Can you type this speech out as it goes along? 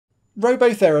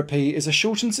Robotherapy is a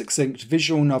short and succinct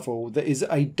visual novel that is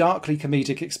a darkly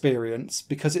comedic experience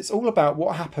because it's all about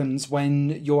what happens when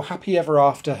your happy ever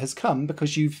after has come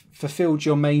because you've fulfilled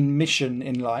your main mission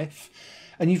in life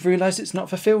and you've realised it's not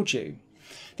fulfilled you.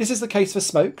 This is the case for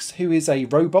Smokes, who is a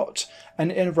robot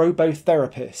and a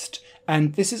robotherapist,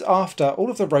 and this is after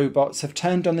all of the robots have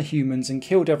turned on the humans and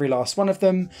killed every last one of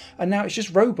them, and now it's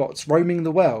just robots roaming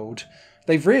the world.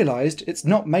 They've realised it's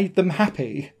not made them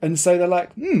happy, and so they're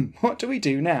like, what do we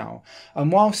do now?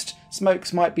 And whilst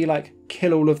Smokes might be like,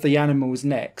 kill all of the animals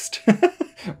next,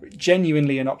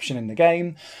 genuinely an option in the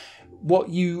game, what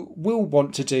you will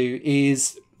want to do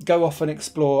is go off and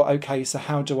explore, okay, so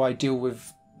how do I deal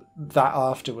with that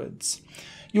afterwards?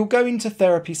 You'll go into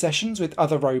therapy sessions with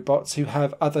other robots who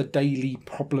have other daily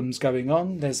problems going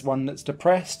on. There's one that's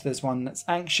depressed, there's one that's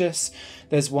anxious,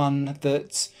 there's one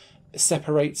that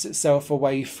separates itself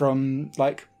away from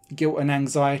like guilt and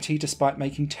anxiety despite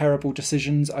making terrible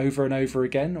decisions over and over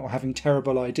again or having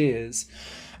terrible ideas.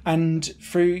 And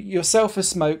through yourself as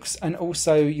Smokes and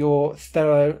also your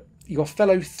fellow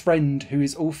friend who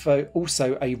is also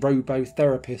a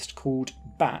robotherapist called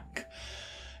Back,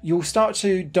 you'll start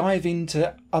to dive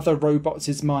into other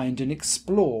robots' mind and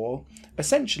explore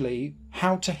essentially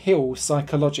how to heal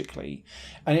psychologically.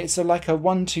 And it's like a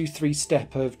 1, 2, 3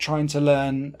 step of trying to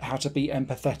learn how to be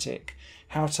empathetic,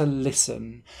 how to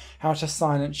listen, how to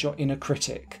silence your inner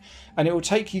critic. And it will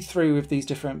take you through with these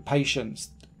different patients,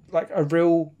 like a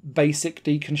real basic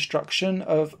deconstruction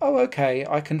of, oh, okay,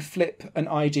 I can flip an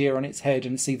idea on its head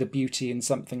and see the beauty in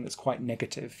something that's quite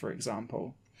negative, for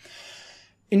example.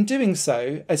 In doing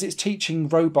so, as it's teaching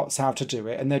robots how to do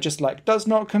it, and they're just like, does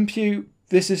not compute,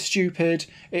 this is stupid,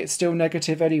 it's still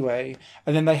negative anyway.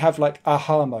 And then they have like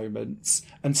aha moments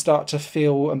and start to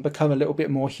feel and become a little bit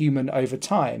more human over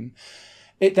time.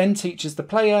 It then teaches the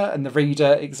player and the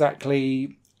reader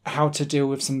exactly how to deal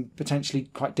with some potentially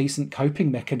quite decent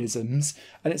coping mechanisms.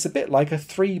 And it's a bit like a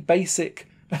 3 basic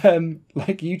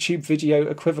like YouTube video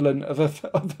equivalent of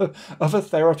a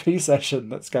therapy session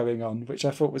that's going on, which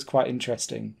I thought was quite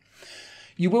interesting.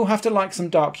 You will have to like some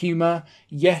dark humour,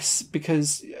 yes,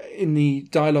 because in the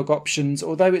dialogue options,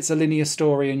 although it's a linear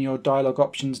story and your dialogue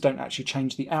options don't actually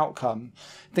change the outcome,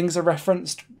 things are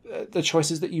referenced, the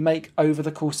choices that you make over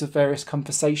the course of various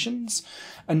conversations.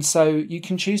 And so you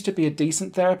can choose to be a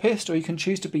decent therapist or you can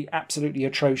choose to be absolutely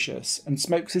atrocious. And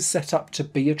Smokes is set up to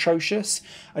be atrocious,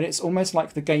 and it's almost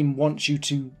like the game wants you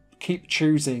to keep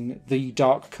choosing the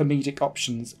dark comedic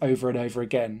options over and over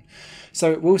again.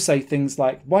 So it will say things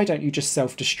like, why don't you just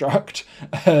self-destruct?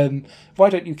 Why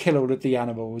don't you kill all of the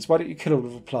animals? Why don't you kill all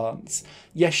of the plants?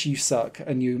 Yes, you suck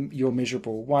and you're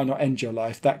miserable. Why not end your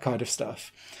life? That kind of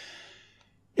stuff.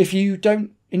 If you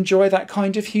don't enjoy that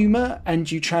kind of humour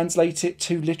and you translate it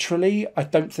too literally, I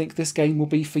don't think this game will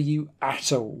be for you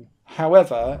at all.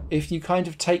 However, if you kind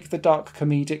of take the dark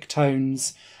comedic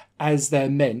tones as they're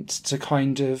meant to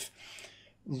kind of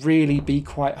really be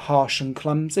quite harsh and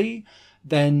clumsy,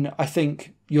 then I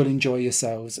think you'll enjoy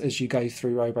yourselves as you go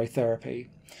through Robotherapy.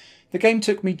 The game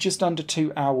took me just under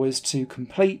 2 hours to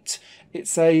complete.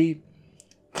 It's a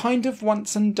kind of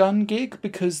once and done gig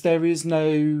because there is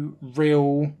no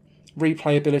real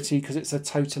replayability because it's a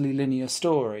totally linear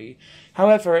story.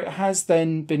 However, it has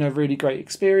then been a really great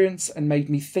experience and made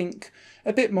me think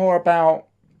a bit more about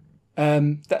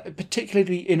that,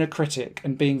 particularly inner critic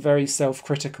and being very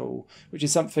self-critical, which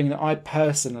is something that I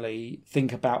personally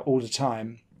think about all the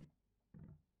time.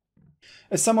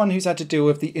 As someone who's had to deal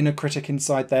with the inner critic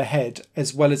inside their head,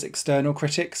 as well as external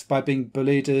critics by being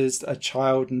bullied as a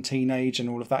child and teenage and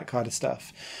all of that kind of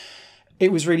stuff,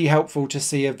 it was really helpful to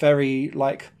see a very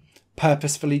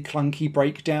purposefully clunky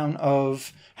breakdown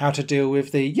of how to deal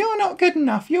with the "you're not good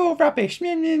enough, you're rubbish"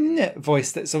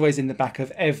 voice that's always in the back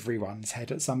of everyone's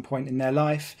head at some point in their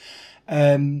life.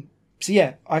 So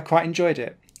yeah, I quite enjoyed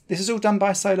it. This is all done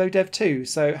by a solo dev too,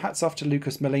 so hats off to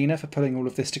Lucas Molina for pulling all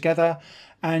of this together.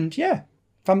 And yeah,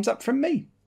 thumbs up from me.